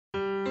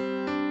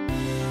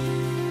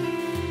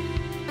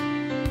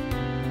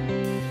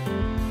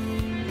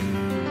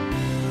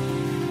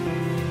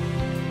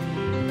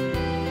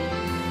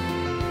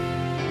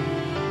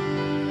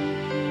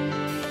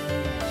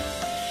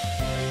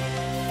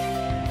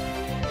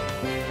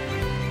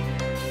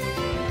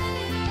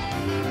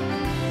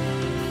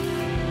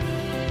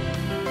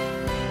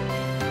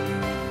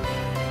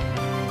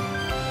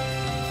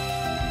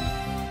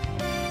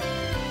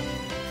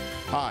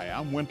Hi,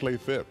 I'm Wintley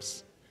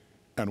Phipps,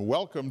 and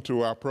welcome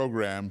to our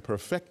program,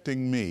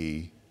 Perfecting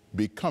Me,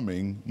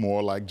 Becoming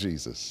More Like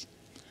Jesus.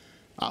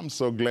 I'm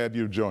so glad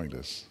you've joined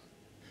us.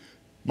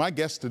 My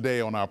guests today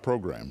on our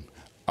program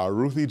are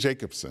Ruthie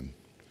Jacobson,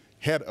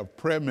 Head of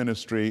Prayer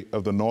Ministry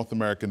of the North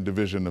American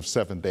Division of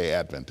Seventh-day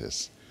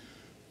Adventists,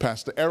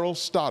 Pastor Errol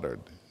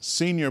Stoddard,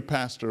 Senior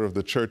Pastor of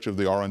the Church of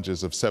the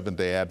Oranges of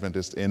Seventh-day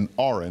Adventists in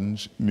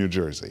Orange, New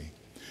Jersey,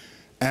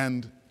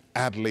 and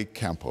Adley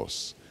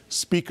Campos,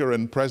 Speaker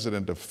and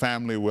President of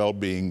Family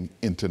Wellbeing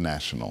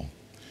International.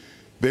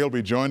 They'll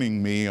be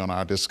joining me on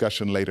our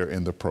discussion later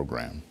in the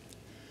program.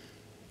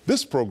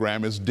 This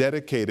program is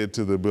dedicated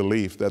to the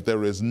belief that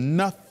there is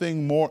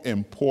nothing more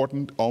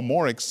important or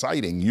more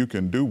exciting you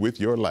can do with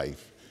your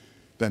life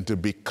than to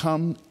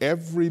become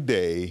every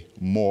day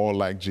more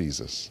like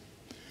Jesus.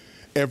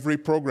 Every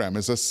program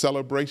is a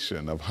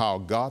celebration of how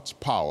God's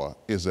power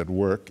is at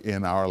work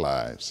in our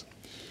lives.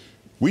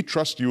 We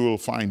trust you will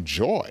find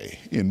joy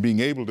in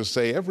being able to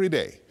say every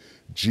day,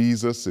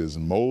 Jesus is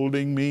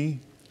molding me,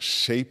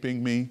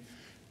 shaping me,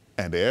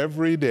 and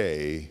every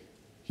day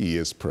He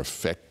is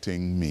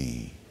perfecting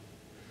me.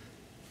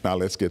 Now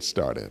let's get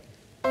started.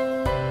 I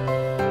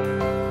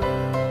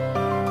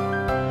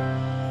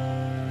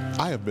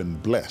have been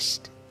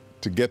blessed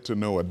to get to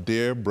know a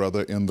dear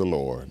brother in the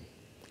Lord.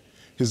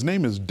 His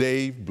name is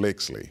Dave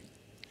Blakesley,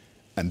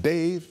 and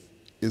Dave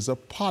is a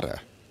potter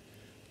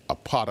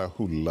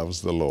who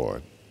loves the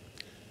Lord.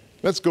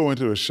 Let's go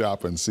into a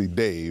shop and see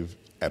Dave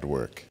at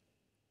work.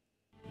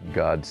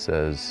 God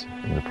says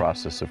in the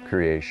process of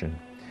creation,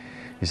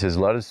 He says,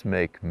 let us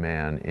make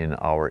man in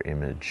our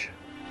image.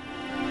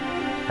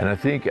 And I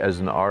think as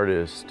an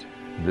artist,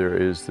 there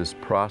is this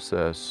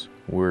process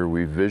where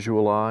we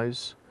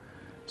visualize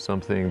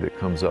something that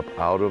comes up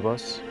out of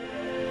us,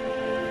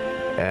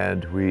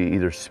 and we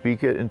either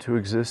speak it into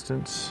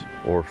existence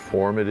or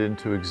form it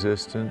into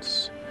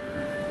existence.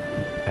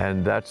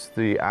 And that's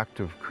the act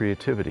of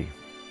creativity.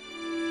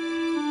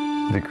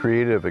 The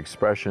creative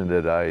expression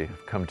that I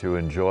have come to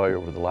enjoy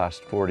over the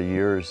last 40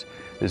 years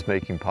is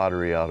making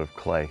pottery out of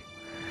clay.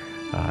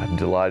 I'm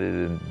delighted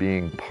in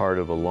being part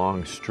of a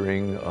long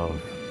string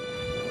of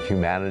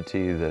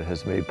humanity that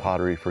has made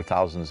pottery for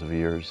thousands of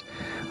years.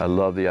 I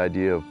love the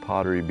idea of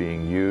pottery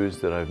being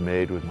used that I've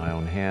made with my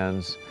own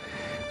hands.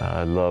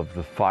 I love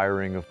the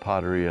firing of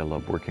pottery. I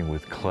love working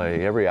with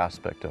clay. Every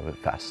aspect of it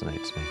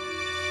fascinates me.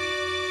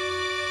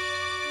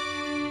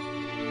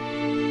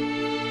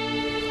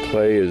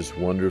 Clay is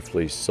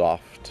wonderfully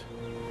soft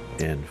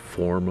and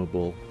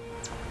formable.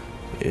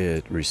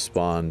 It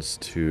responds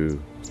to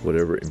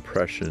whatever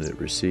impression it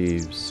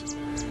receives.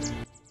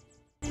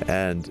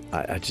 And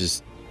I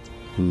just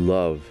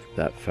love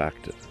that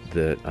fact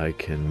that I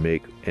can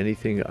make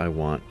anything I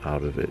want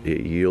out of it.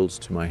 It yields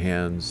to my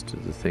hands, to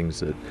the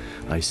things that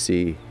I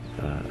see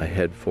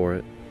ahead for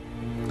it.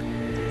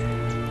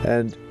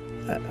 And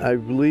I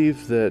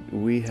believe that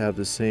we have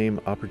the same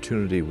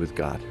opportunity with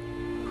God,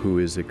 who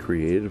is a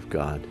creative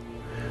God,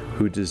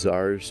 who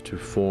desires to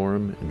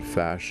form and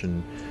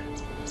fashion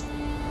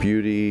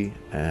beauty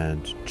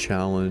and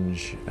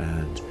challenge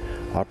and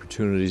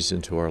opportunities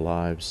into our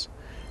lives.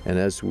 And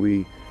as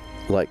we,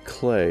 like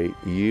clay,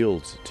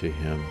 yield to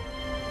Him,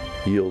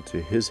 yield to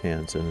His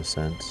hands in a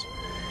sense,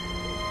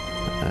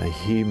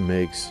 He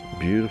makes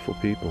beautiful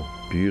people,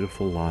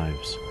 beautiful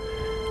lives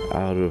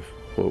out of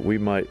what we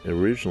might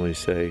originally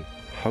say,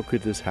 how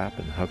could this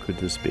happen? How could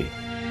this be?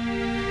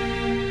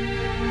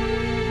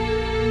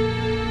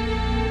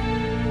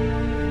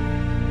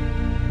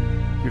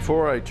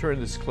 Before I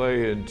turn this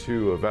clay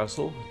into a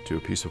vessel, to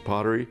a piece of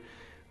pottery,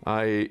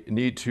 I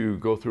need to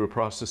go through a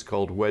process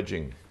called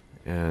wedging.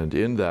 And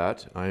in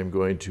that, I am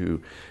going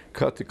to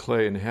cut the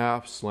clay in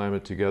half, slam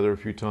it together a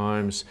few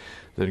times,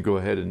 then go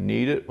ahead and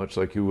knead it, much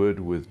like you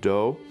would with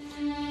dough.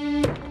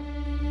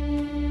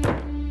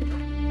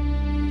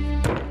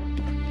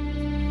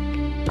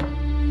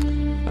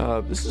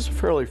 This is a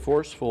fairly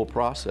forceful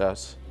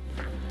process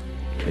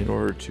in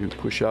order to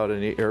push out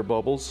any air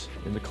bubbles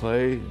in the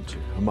clay and to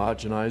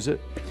homogenize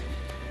it.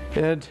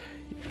 And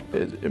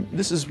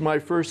this is my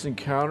first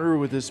encounter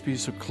with this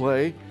piece of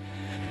clay.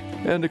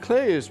 And the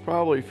clay is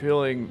probably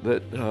feeling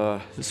that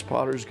this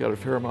potter's got a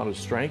fair amount of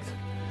strength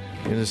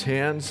in his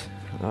hands.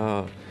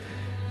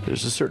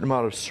 There's a certain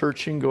amount of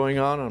searching going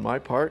on my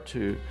part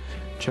to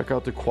check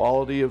out the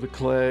quality of the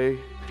clay.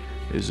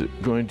 Is it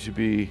going to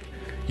be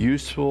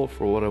useful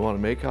for what I want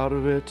to make out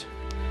of it?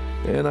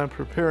 And I'm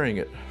preparing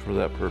it for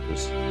that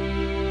purpose.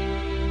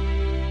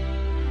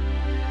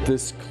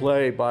 This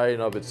clay by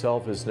and of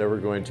itself is never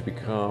going to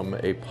become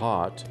a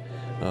pot,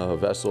 a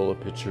vessel, a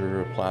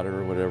pitcher, a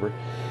platter, or whatever.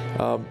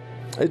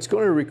 It's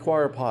going to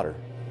require a potter.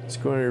 It's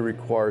going to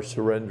require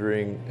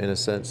surrendering, in a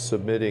sense,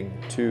 submitting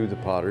to the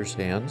potter's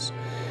hands.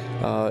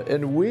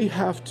 And we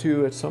have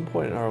to, at some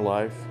point in our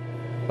life,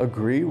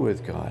 agree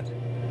with God,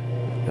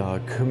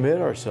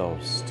 commit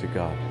ourselves to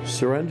God,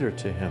 surrender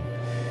to Him.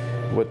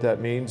 What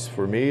that means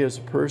for me as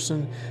a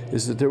person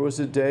is that there was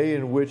a day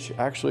in which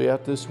actually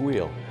at this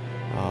wheel,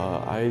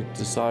 I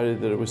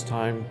decided that it was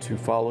time to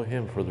follow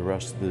him for the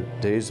rest of the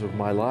days of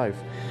my life.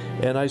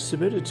 And I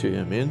submitted to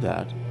him in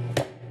that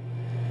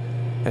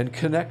and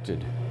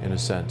connected, in a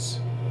sense,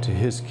 to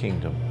his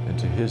kingdom and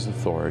to his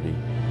authority,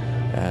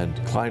 and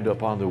climbed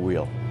up on the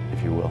wheel,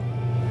 if you will.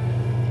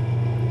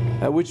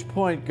 At which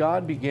point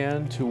God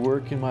began to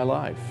work in my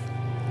life.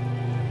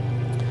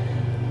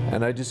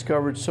 And I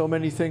discovered so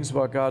many things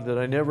about God that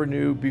I never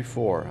knew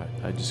before.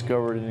 I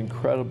discovered an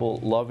incredible,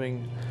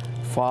 loving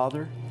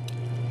Father.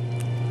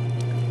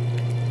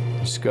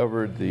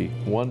 Discovered the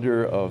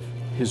wonder of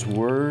His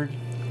Word.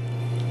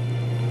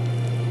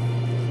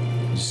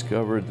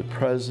 Discovered the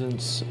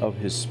presence of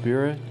His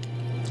Spirit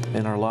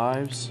in our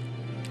lives.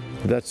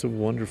 That's a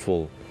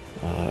wonderful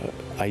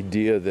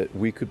idea that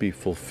we could be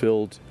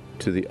fulfilled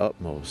to the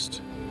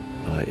utmost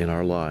in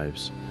our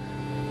lives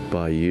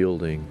by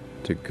yielding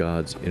to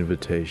God's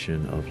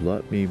invitation of,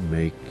 let me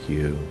make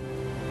you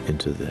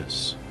into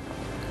this.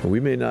 And we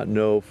may not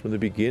know from the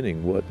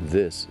beginning what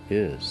this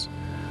is,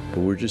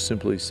 but we're just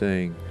simply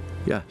saying,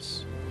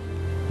 yes,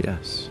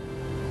 yes,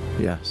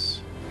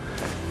 yes.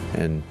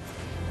 And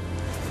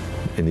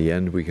in the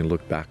end, we can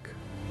look back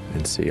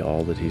and see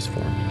all that He's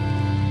formed.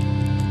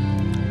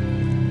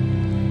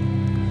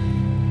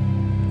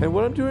 And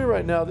what I'm doing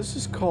right now, this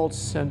is called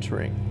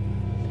centering.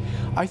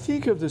 I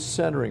think of the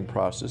centering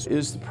process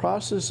is the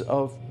process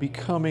of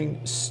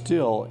becoming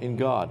still in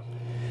God.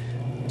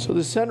 So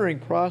the centering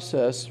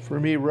process for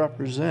me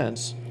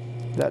represents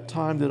that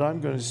time that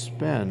I'm going to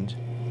spend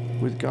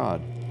with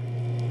God.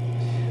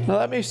 Now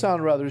that may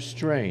sound rather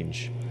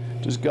strange.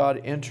 Does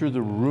God enter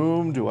the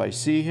room? Do I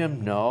see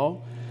Him?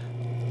 No.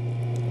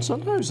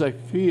 Sometimes I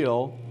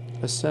feel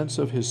a sense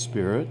of His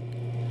Spirit.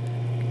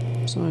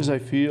 Sometimes I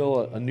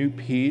feel a new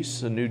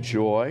peace, a new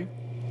joy.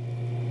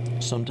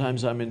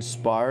 Sometimes I'm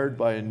inspired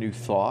by a new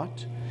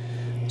thought.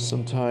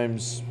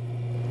 Sometimes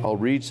I'll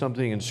read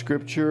something in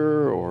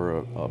Scripture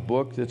or a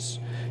book that's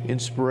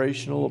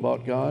inspirational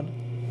about God.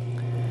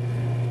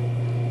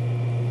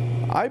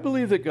 I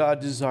believe that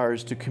God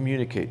desires to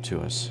communicate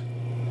to us.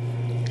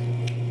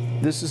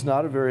 This is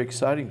not a very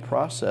exciting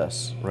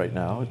process right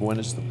now. When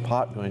is the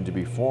pot going to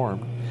be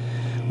formed?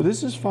 But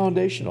this is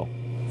foundational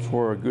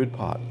for a good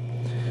pot.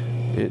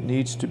 It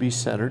needs to be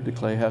centered. The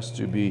clay has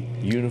to be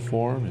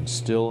uniform and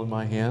still in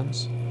my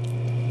hands.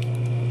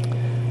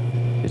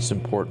 It's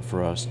important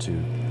for us to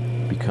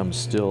become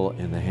still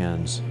in the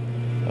hands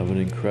of an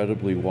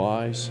incredibly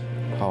wise,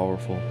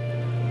 powerful,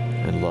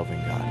 and loving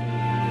God.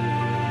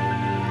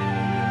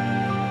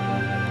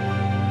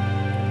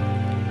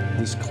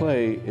 This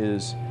clay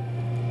is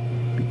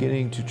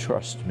beginning to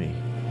trust me,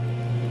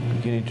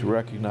 beginning to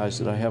recognize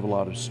that I have a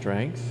lot of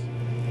strength,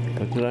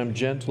 but that I'm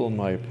gentle in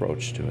my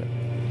approach to it.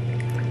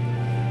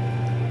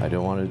 I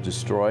don't want to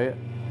destroy it.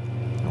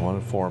 I want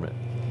to form it.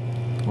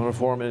 I want to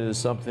form it into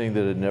something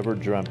that it never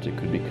dreamt it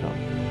could become.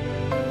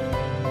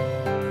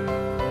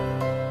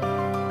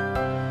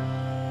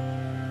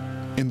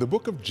 In the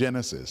book of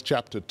Genesis,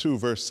 chapter 2,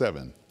 verse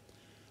 7,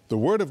 the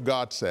Word of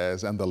God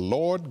says, "And the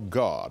Lord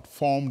God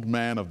formed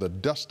man of the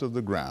dust of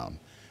the ground,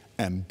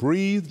 and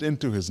breathed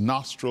into his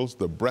nostrils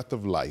the breath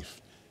of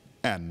life,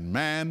 and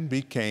man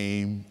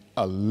became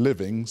a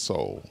living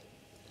soul."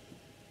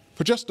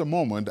 For just a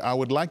moment, I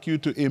would like you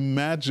to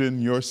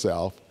imagine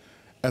yourself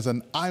as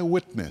an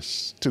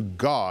eyewitness to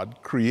God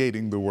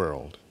creating the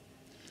world.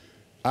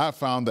 I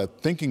found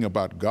that thinking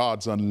about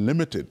God's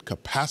unlimited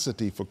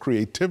capacity for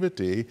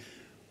creativity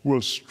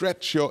will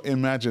stretch your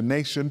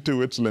imagination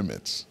to its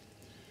limits.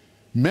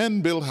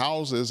 Men build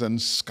houses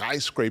and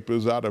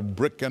skyscrapers out of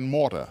brick and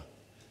mortar.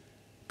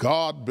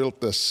 God built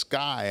the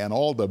sky and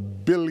all the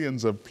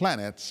billions of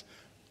planets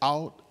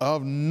out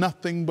of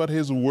nothing but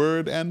His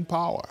word and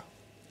power.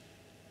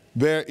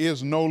 There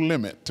is no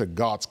limit to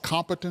God's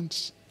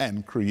competence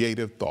and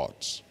creative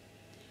thoughts.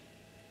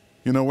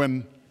 You know,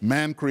 when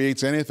man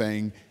creates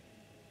anything,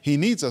 he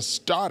needs a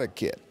starter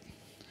kit.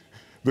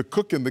 The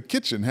cook in the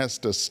kitchen has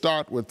to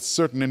start with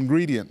certain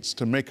ingredients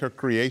to make her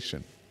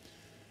creation.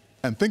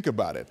 And think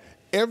about it.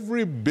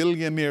 Every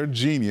billionaire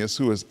genius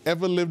who has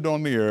ever lived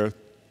on the earth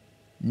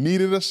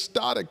needed a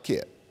starter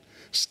kit.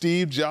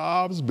 Steve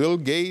Jobs, Bill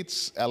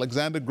Gates,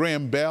 Alexander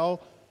Graham Bell,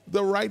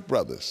 the Wright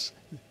brothers.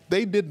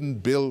 They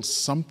didn't build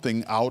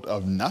something out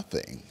of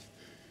nothing.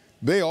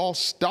 They all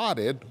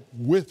started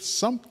with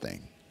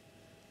something,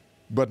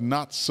 but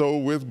not so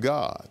with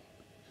God.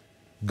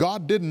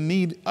 God didn't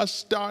need a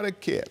starter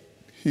kit.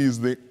 He's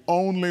the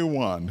only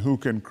one who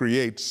can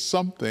create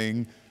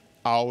something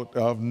out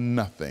of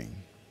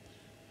nothing.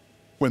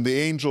 When the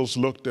angels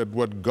looked at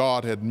what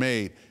God had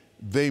made,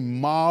 they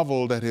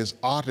marveled at His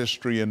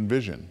artistry and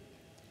vision.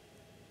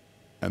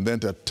 And then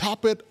to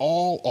top it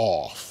all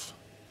off,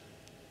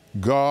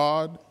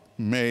 God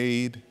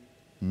made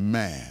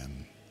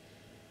man.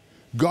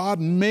 God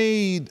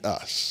made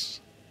us.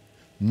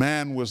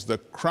 Man was the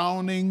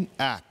crowning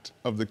act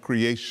of the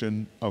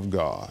creation of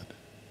God.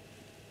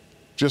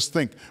 Just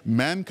think,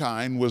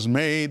 mankind was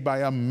made by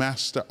a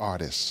master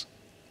artist.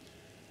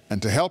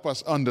 And to help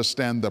us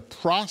understand the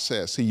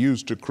process He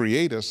used to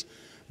create us,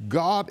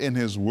 God in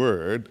his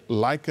word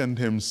likened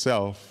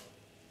himself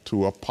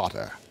to a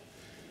potter.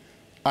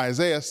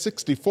 Isaiah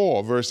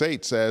 64 verse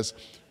 8 says,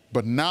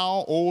 "But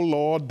now, O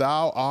Lord,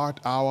 thou art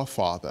our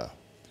Father.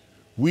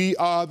 We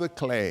are the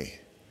clay,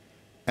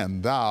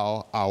 and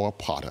thou our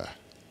potter.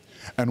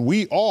 And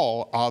we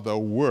all are the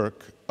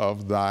work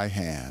of thy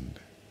hand."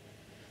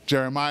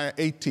 Jeremiah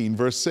 18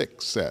 verse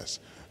 6 says,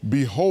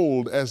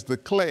 "Behold, as the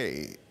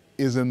clay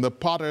is in the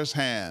potter's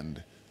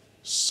hand,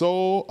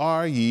 so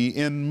are ye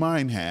in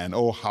mine hand,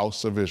 O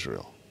house of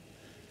Israel."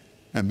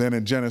 And then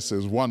in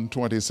Genesis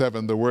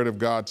 1:27, the word of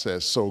God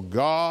says, "So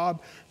God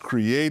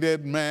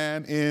created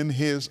man in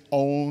his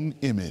own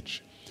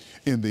image.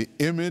 In the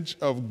image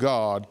of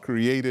God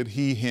created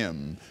he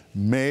him,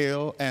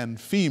 male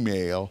and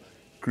female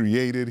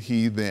created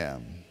he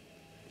them."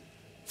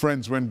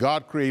 Friends, when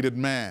God created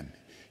man,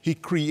 he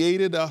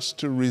created us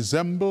to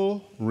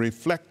resemble,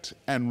 reflect,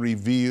 and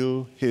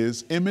reveal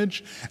his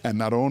image, and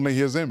not only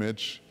his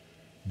image,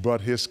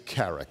 but his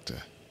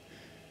character.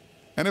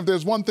 And if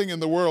there's one thing in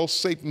the world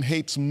Satan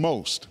hates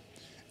most,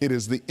 it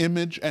is the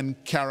image and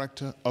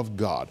character of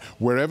God.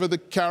 Wherever the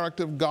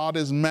character of God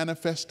is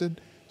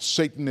manifested,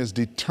 Satan is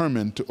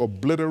determined to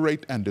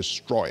obliterate and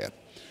destroy it.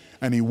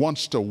 And he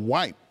wants to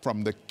wipe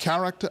from the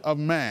character of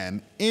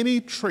man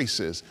any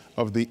traces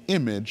of the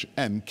image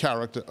and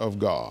character of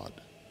God.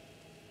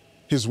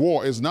 His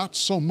war is not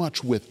so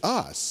much with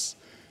us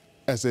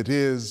as it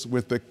is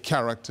with the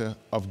character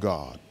of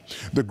God.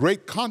 The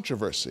great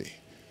controversy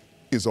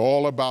is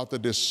all about the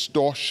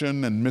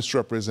distortion and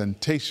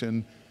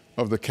misrepresentation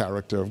of the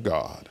character of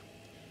God.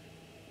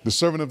 The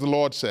servant of the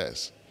Lord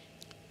says,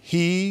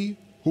 "He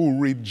who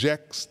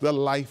rejects the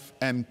life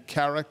and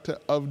character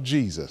of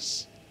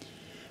Jesus,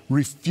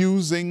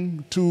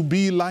 refusing to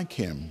be like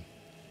him,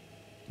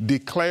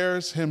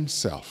 declares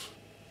himself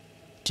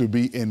to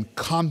be in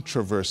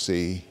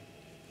controversy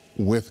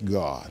with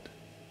God."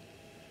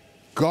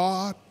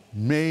 God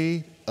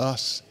made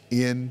us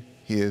in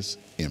his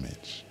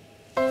image.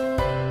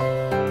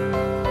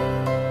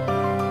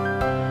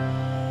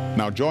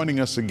 Now joining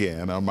us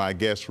again are my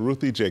guests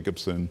Ruthie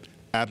Jacobson,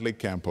 Adley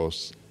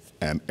Campos,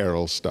 and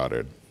Errol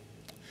Stoddard.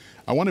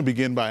 I want to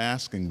begin by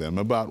asking them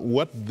about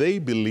what they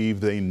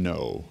believe they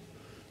know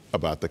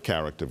about the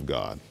character of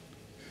God.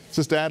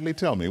 Sister Adley,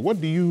 tell me,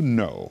 what do you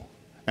know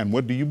and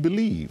what do you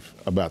believe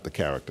about the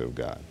character of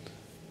God?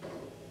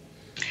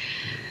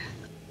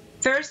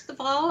 First of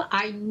all,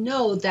 I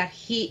know that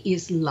he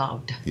is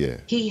loved. Yeah.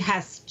 He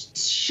has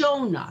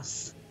shown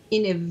us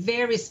in a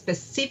very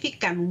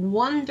specific and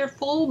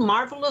wonderful,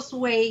 marvelous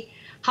way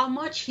how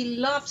much he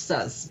loves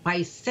us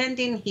by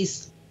sending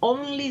his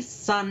only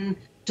son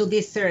to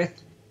this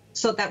earth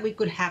so that we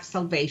could have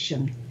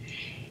salvation.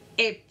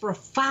 A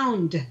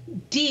profound,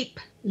 deep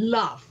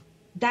love.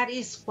 That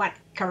is what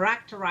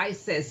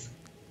characterizes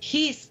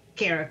his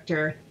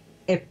character,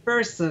 a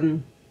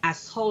person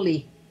as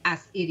holy as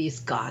it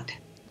is God.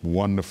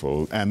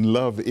 Wonderful. And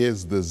love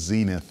is the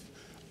zenith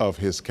of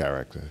his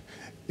character.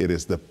 It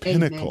is the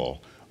pinnacle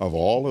Amen. of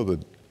all of the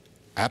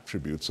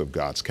attributes of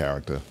God's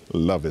character.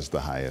 Love is the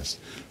highest.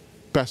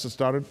 Pastor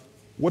Stoddard,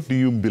 what do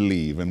you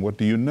believe and what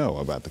do you know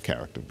about the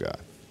character of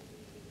God?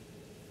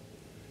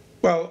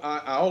 Well,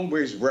 I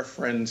always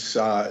reference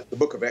the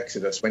book of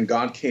Exodus. When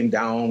God came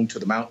down to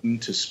the mountain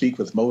to speak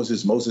with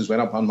Moses, Moses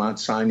went up on Mount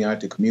Sinai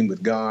to commune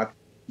with God.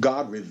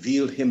 God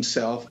revealed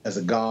himself as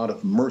a God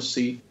of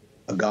mercy,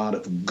 a God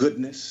of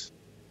goodness,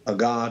 a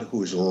God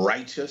who is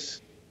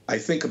righteous. I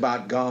think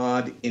about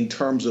God in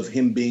terms of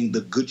him being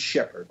the good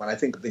shepherd. When I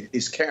think of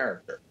his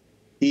character,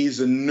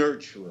 he's a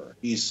nurturer.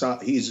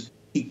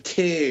 He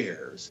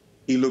cares.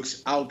 He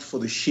looks out for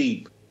the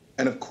sheep.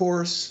 And of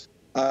course,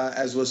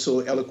 as was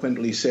so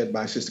eloquently said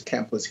by Sister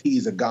Campos,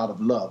 he's a God of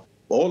love.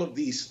 All of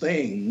these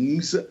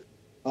things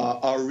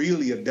are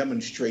really a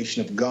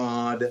demonstration of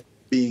God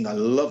being a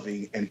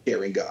loving and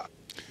caring God.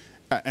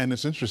 And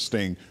it's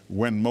interesting,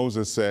 when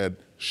Moses said,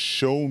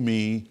 "Show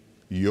me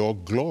your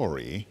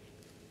glory,"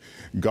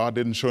 God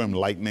didn't show him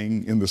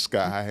lightning in the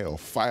sky or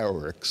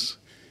fireworks.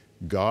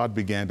 God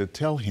began to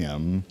tell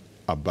him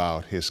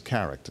about his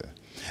character.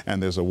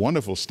 And there's a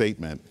wonderful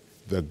statement,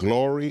 the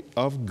glory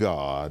of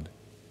God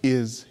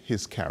is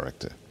his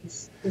character.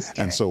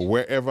 And so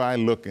wherever I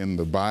look in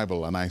the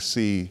Bible and I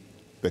see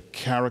the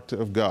character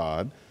of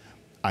God,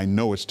 I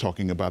know it's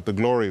talking about the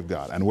glory of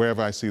God. And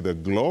wherever I see the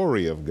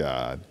glory of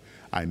God,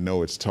 I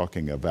know it's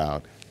talking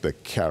about the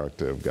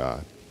character of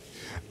God.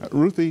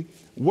 Ruthie,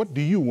 what do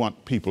you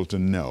want people to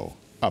know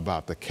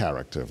about the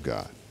character of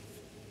God?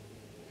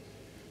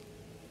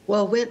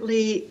 Well,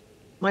 Wintley,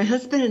 my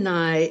husband and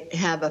I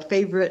have a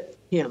favorite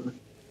hymn.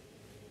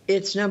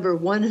 It's number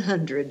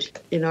 100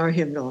 in our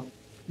hymnal.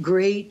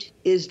 Great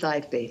is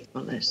thy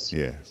faithfulness.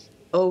 Yes.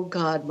 O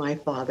God, my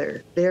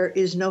Father, there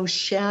is no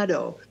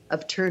shadow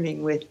of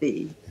turning with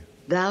thee.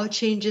 Thou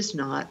changest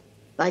not,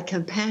 thy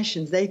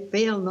compassions, they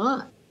fail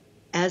not.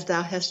 As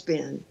thou hast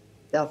been,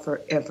 thou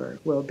forever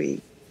will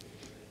be.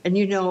 And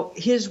you know,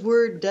 his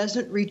word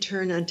doesn't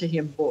return unto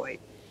him void.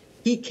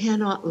 He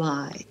cannot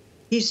lie.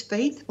 He's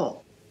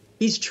faithful.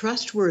 He's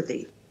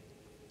trustworthy.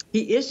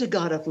 He is a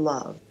God of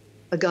love,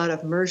 a God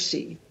of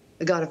mercy,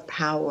 a God of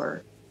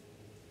power.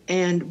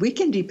 And we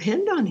can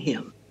depend on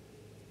him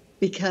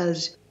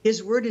because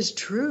his word is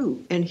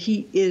true and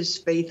he is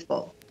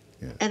faithful.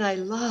 Yes. And I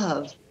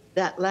love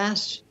that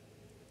last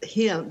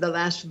hymn, the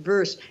last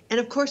verse. And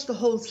of course, the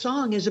whole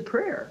song is a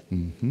prayer.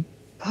 Mm-hmm.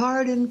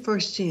 Pardon for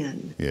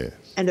sin, Yes.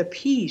 and a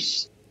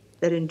peace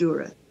that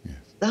endureth. Yes.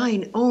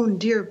 Thine own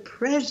dear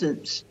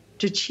presence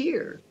to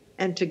cheer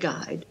and to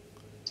guide.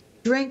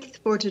 Strength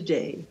for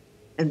today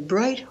and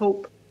bright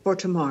hope for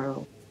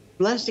tomorrow.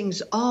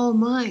 Blessings all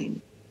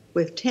mine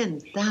with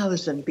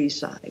 10,000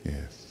 beside.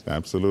 Yes,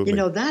 absolutely. You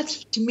know,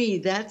 that's, to me,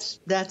 that's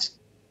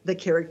the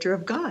character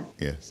of God.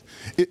 Yes.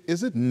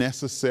 Is it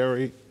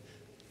necessary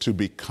to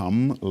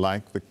become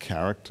like the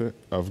character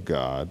of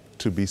God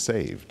to be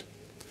saved?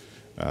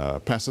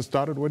 Pastor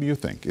Stoddard, what do you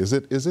think? Is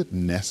it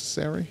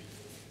necessary?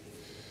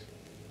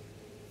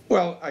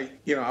 Well,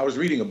 I was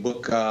reading a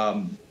book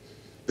earlier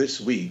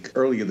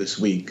this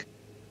week,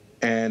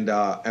 and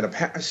a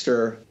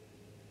pastor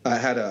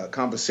had a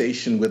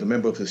conversation with a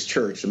member of his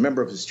church. A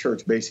member of his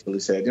church basically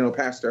said,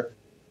 Pastor,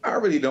 I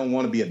really don't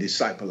want to be a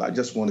disciple. I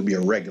just want to be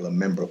a regular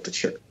member of the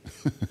church.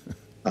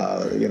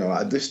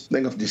 This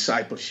thing of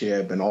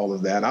discipleship and all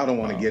of that, I don't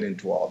want to get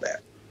into all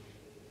that.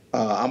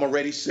 I'm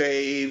already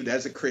saved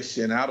as a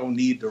Christian. I don't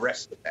need the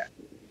rest of that.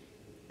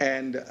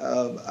 And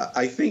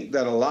I think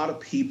that a lot of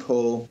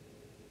people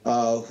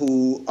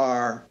who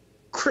are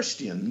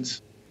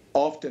Christians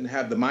often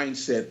have the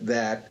mindset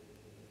that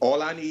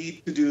all I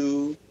need to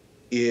do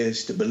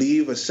is to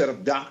believe a set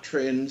of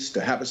doctrines,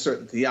 to have a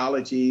certain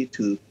theology,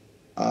 to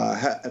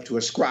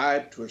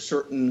ascribe to a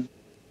certain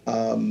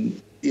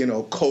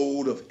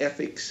code of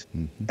ethics,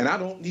 and I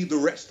don't need the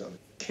rest of it.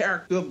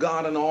 Character of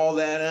God and all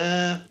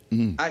that,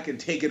 I can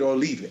take it or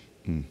leave it.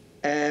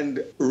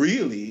 And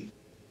really,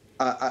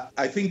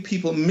 I think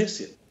people miss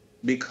it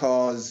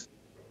because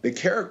the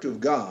character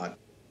of God,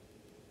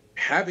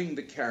 having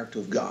the character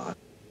of God,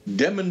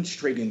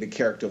 demonstrating the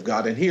character of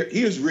God, and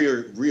here's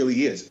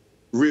really is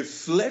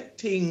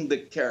reflecting the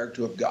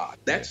character of God.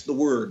 That's the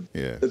word.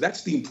 Yes.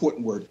 That's the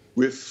important word.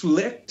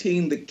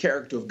 Reflecting the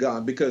character of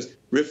God, because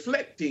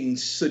reflecting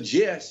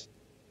suggests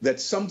that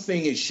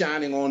something is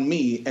shining on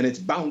me and it's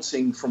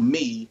bouncing from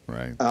me,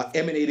 Right.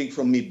 Emanating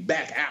from me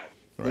back out.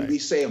 Right. When we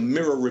say a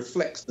mirror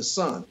reflects the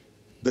sun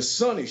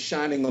is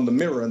shining on the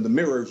mirror and the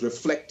mirror is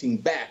reflecting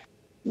back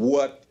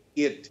what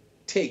it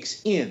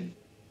takes in.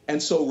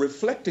 And so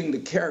reflecting the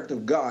character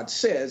of God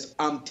says,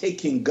 I'm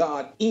taking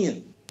God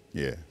in.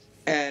 Yes.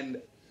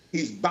 And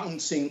he's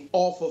bouncing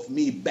off of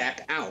me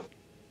back out.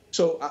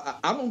 So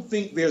I don't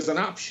think there's an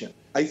option.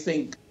 I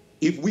think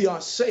if we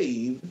are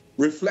saved,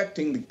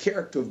 reflecting the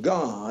character of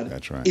God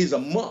That's right. is a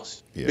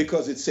must, Yeah.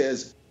 because it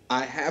says,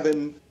 I have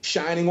him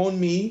shining on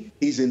me,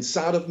 he's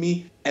inside of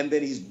me, and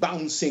then he's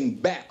bouncing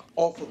back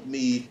off of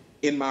me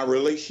in my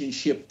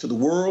relationship to the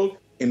world,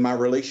 in my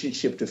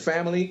relationship to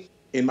family,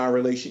 in my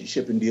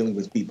relationship in dealing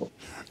with people.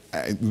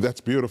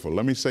 That's beautiful.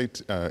 Let me say,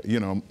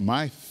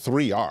 my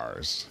 3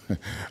 R's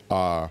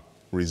are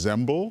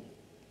resemble,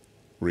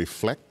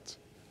 reflect,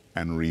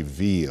 and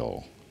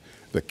reveal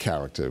the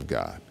character of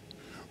God.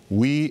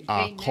 We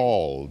are Amen.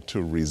 called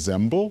to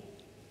resemble,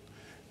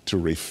 to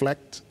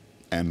reflect,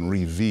 and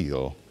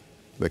reveal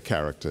the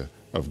character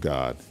of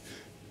God.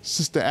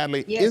 Sister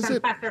Adley, Yes, is and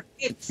it? Pastor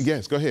Phipps,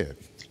 Yes, go ahead.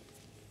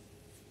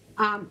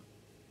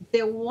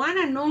 the one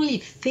and only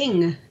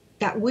thing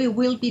that we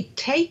will be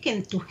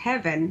taken to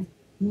heaven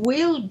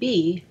will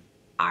be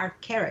our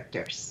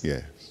characters.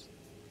 Yes.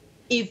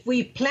 If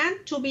we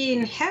plan to be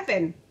in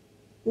heaven,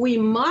 we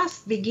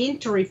must begin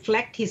to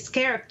reflect his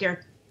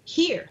character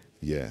here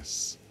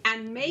Yes.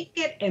 and make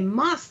it a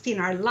must in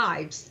our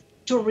lives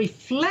to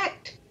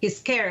reflect his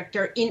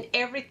character in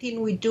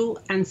everything we do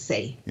and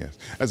say. Yes.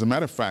 As a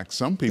matter of fact,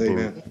 some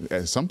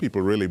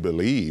people really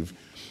believe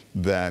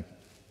that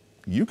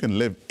you can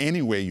live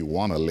any way you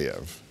want to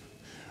live,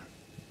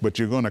 but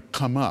you're going to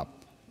come up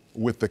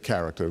with the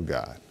character of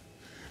God.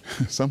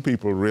 Some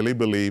people really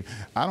believe,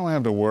 I don't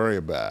have to worry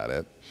about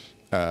it,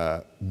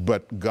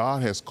 but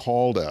God has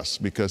called us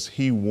because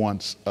he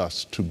wants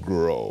us to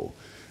grow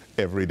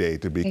every day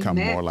to become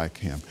Amen. more like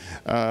him.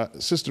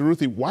 Sister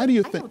Ruthie, why do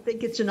you I think? don't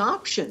think it's an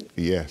option.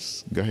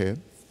 Yes, go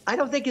ahead. I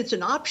don't think it's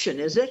an option,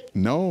 is it?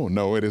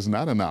 No, it is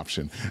not an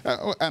option.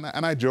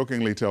 And I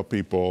jokingly tell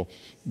people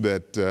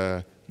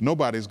that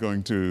nobody's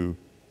going to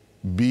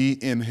be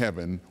in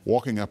heaven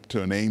walking up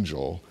to an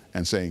angel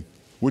and saying,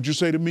 "What'd you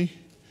say to me?"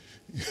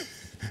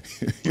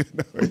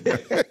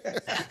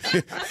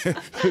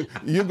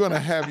 You're going to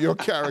have your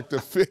character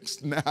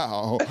fixed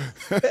now.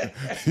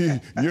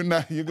 You're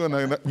not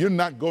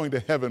going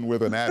to heaven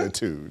with an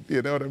attitude.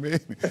 You know what I mean?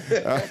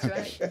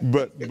 That's right.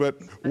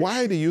 But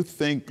why do you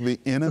think the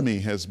enemy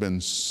has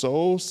been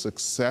so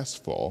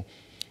successful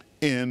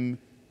in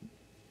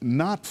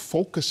not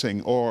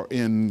focusing or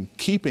in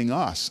keeping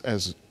us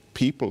as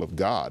people of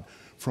God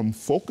from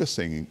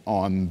focusing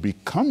on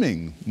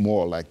becoming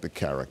more like the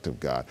character of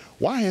God?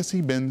 Why has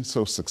he been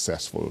so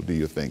successful, do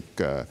you think?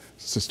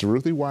 Sister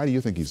Ruthie, why do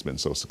you think he's been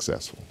so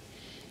successful?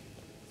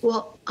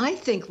 Well, I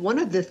think one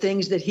of the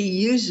things that he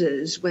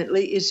uses,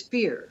 Wintley, is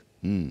fear.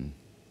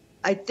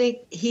 I think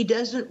he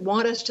doesn't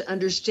want us to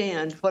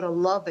understand what a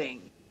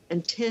loving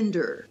and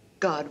tender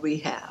God we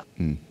have,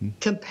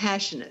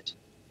 compassionate.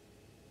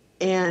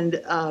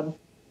 And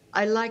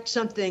I liked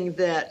something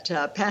that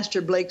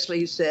Pastor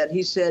Blakesley said.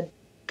 He said,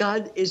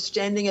 God is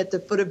standing at the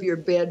foot of your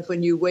bed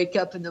when you wake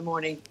up in the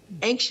morning,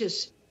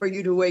 anxious for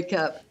you to wake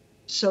up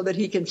so that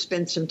he can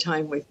spend some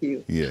time with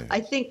you. Yeah. I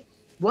think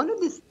one of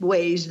the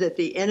ways that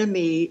the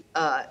enemy,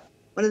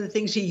 one of the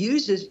things he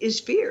uses is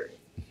fear.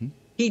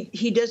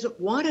 He doesn't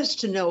want us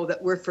to know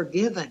that we're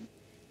forgiven,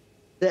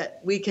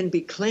 that we can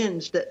be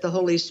cleansed, that the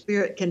Holy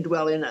Spirit can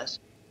dwell in us.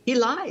 He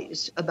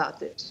lies about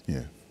this.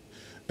 Yeah.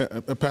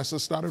 Pastor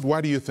Stoddard,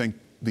 why do you think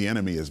the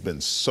enemy has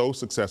been so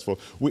successful?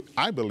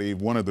 I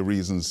believe one of the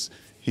reasons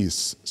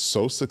he's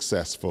so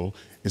successful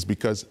is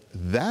because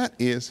that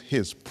is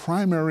his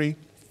primary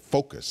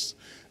focus.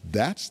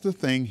 That's the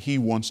thing he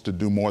wants to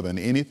do more than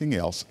anything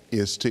else,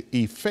 is to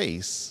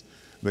efface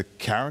the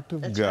character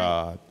of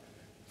God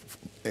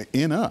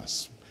in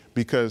us,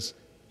 because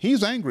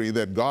he's angry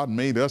that God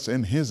made us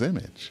in his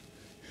image.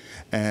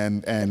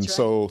 And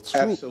so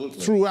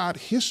throughout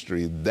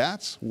history,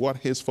 that's what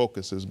his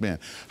focus has been.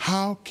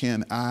 How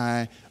can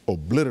I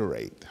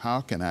obliterate?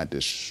 How can I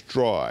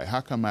destroy?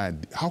 How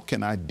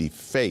can I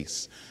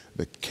deface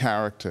the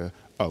character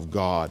of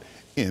God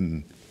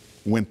in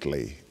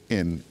Wintley,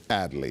 in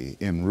Adley,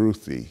 in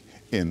Ruthie,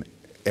 in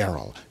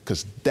Errol?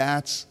 Because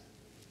that's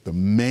the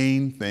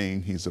main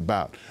thing he's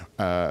about.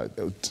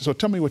 So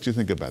tell me what you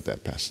think about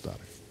that, Pastor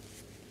Stoddard.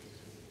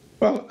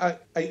 Well,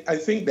 I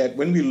think that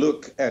when we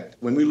look at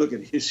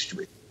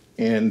history,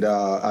 and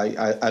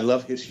I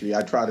love history.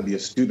 I try to be a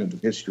student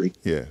of history.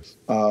 Yes.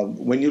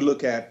 When you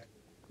look at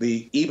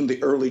even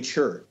the early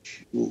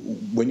church,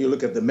 when you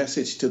look at the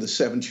message to the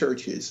 7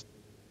 churches,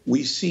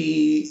 we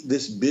see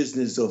this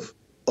business of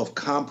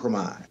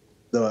compromise,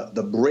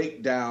 the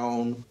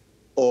breakdown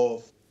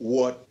of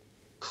what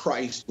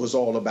Christ was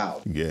all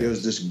about. Yes.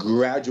 There's this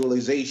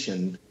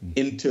gradualization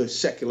into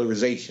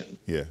secularization.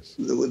 Yes.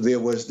 There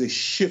was this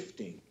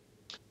shifting.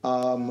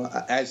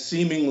 As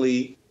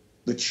seemingly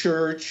the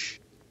church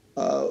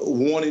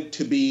wanted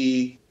to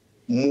be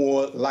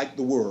more like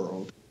the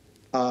world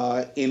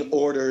in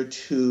order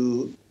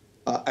to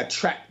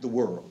attract the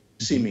world,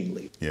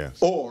 seemingly. Yes.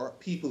 Or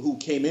people who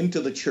came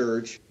into the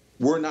church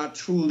were not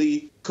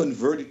truly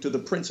converted to the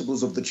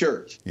principles of the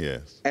church.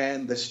 Yes.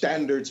 And the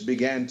standards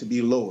began to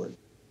be lowered.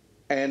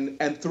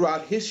 And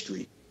throughout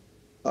history,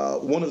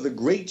 one of the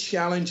great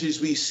challenges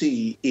we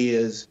see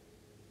is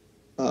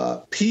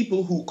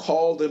people who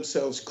call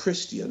themselves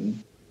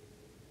Christian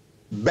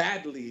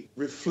badly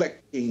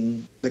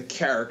reflecting the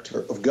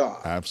character of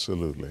God.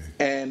 Absolutely.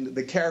 And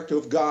the character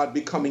of God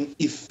becoming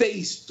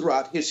effaced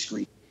throughout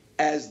history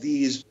as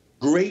these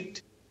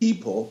great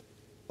people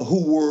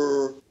who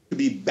were to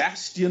be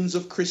bastions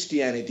of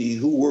Christianity,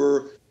 who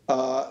were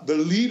the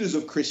leaders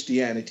of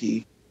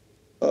Christianity,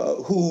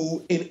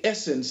 who in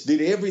essence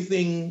did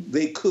everything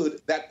they could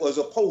that was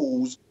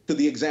opposed to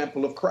the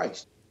example of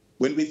Christ.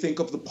 When we think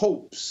of the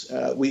popes,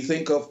 we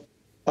think of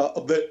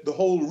the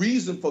whole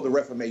reason for the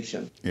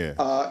Reformation. Yeah.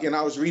 And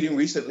I was reading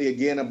recently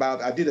again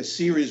I did a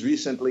series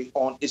recently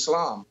on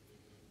Islam,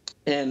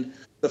 and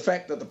the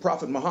fact that the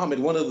Prophet Muhammad,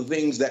 one of the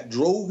things that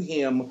drove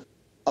him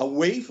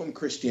away from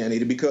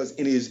Christianity, because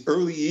in his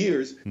early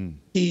years,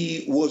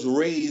 he was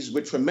raised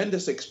with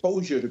tremendous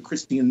exposure to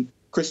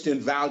Christian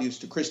values,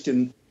 to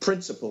Christian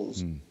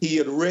principles. He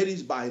had read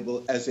his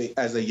Bible as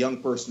a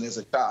young person, as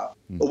a child.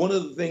 But one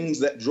of the things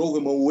that drove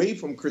him away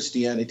from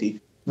Christianity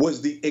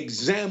was the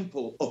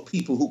example of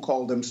people who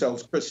called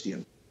themselves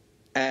Christian.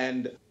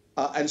 And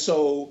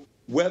so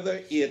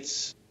whether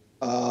it's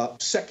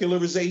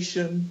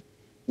secularization,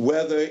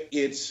 whether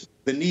it's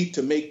the need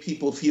to make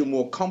people feel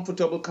more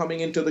comfortable coming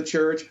into the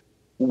church,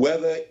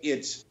 whether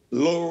it's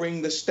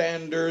lowering the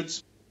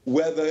standards,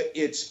 whether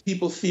it's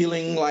people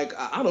feeling like,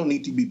 I don't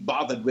need to be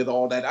bothered with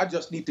all that. I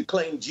just need to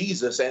claim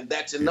Jesus, and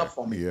that's enough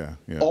for me. Yeah.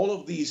 All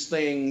of these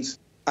things,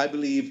 I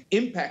believe,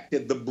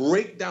 impacted the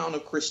breakdown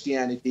of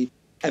Christianity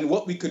and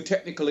what we could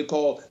technically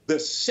call the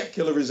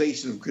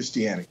secularization of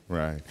Christianity.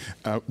 Right.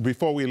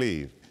 Before we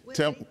leave,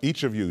 tell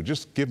each of you,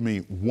 just give me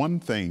one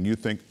thing you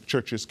think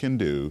churches can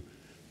do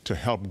to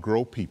help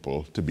grow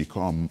people to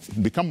become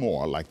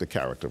more like the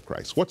character of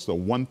Christ. What's the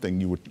one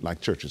thing you would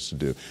like churches to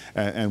do?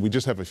 And we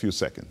just have a few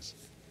seconds.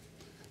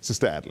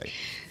 Sister Adley.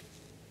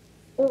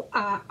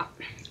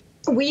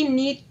 We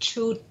need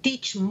to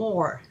teach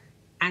more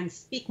and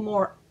speak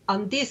more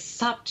on this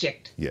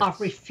subject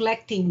of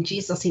reflecting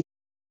Jesus.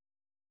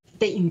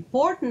 The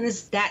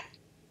importance that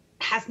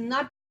has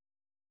not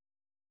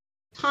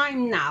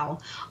time now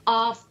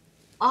of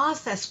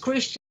us as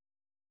Christians,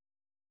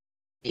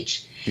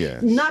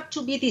 not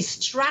to be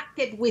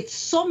distracted with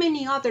so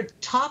many other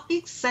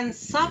topics and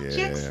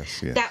subjects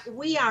that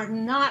we are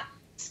not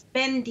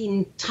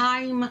spending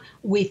time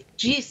with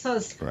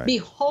Jesus, Right.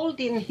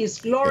 beholding his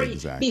glory,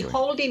 Exactly.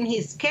 beholding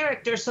his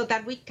character, so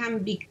that we can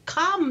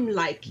become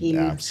like him.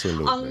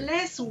 Absolutely.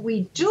 Unless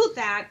we do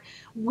that,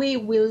 we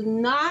will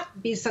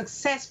not be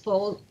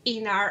successful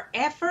in our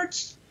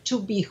efforts to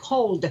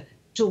behold,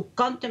 to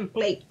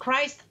contemplate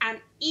Christ and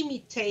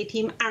imitate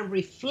him and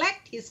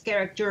reflect his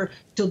character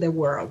to the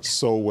world.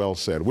 So well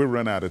said. We've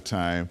run out of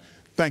time.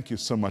 Thank you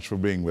so much for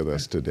being with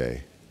us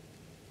today.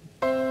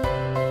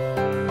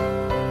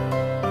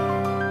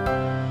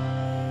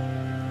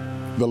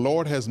 The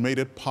Lord has made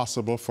it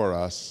possible for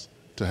us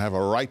to have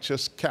a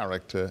righteous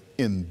character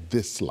in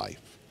this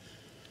life,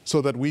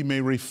 so that we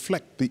may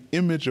reflect the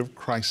image of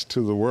Christ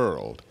to the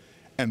world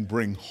and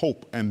bring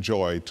hope and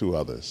joy to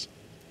others.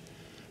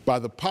 By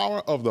the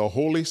power of the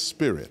Holy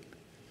Spirit,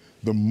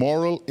 the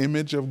moral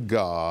image of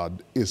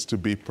God is to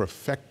be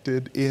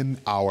perfected in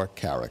our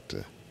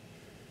character.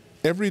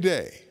 Every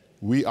day,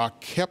 we are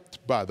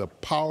kept by the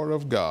power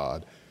of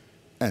God,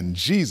 and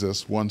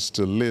Jesus wants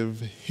to live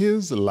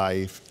his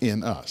life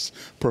in us,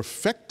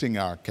 perfecting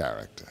our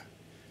character.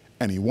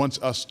 And he wants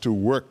us to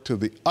work to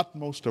the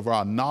utmost of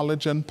our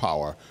knowledge and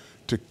power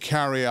to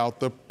carry out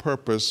the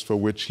purpose for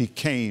which he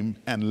came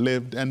and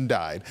lived and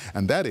died,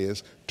 and that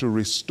is to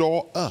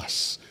restore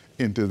us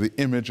into the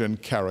image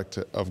and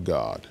character of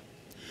God.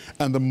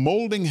 And the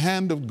molding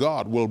hand of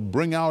God will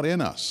bring out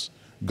in us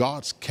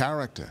God's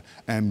character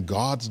and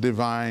God's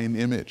divine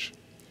image.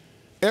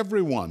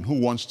 Everyone who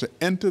wants to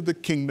enter the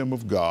kingdom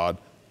of God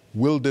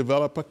will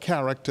develop a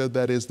character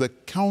that is the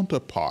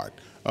counterpart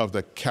of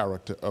the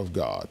character of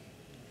God.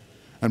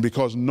 And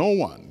because no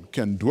one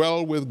can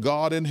dwell with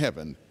God in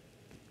heaven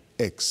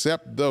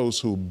except those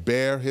who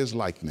bear his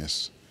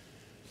likeness,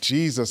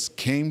 Jesus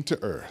came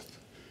to earth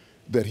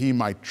that he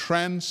might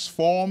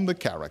transform the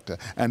character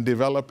and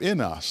develop in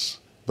us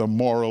the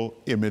moral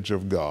image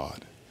of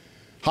God.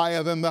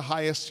 Higher than the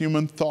highest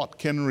human thought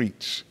can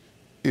reach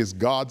is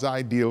God's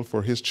ideal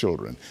for his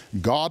children.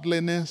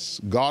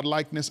 Godliness,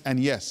 Godlikeness, and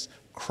yes,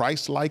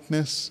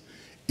 Christlikeness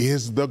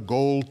is the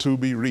goal to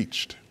be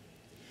reached.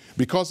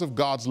 Because of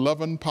God's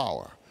love and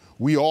power,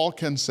 we all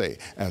can say,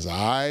 as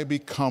I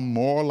become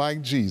more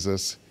like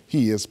Jesus,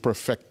 he is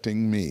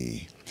perfecting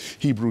me.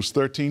 Hebrews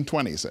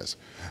 13:20 says,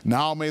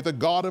 now may the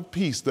God of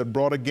peace that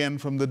brought again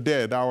from the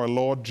dead our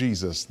Lord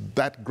Jesus,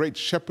 that great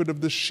shepherd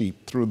of the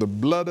sheep, through the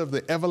blood of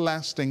the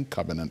everlasting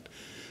covenant,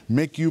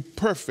 make you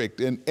perfect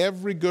in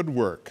every good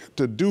work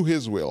to do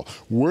his will,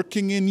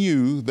 working in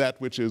you that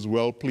which is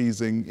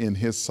well-pleasing in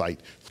his sight,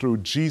 through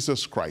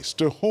Jesus Christ,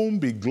 to whom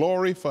be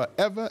glory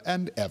forever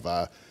and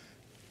ever.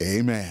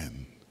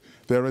 Amen.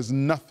 There is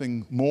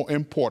nothing more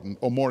important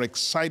or more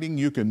exciting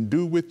you can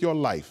do with your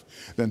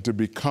life than to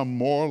become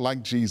more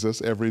like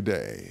Jesus every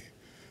day.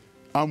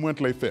 I'm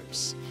Wintley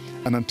Phipps,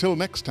 and until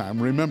next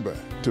time, remember,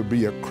 to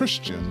be a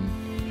Christian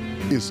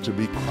is to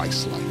be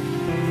Christ-like.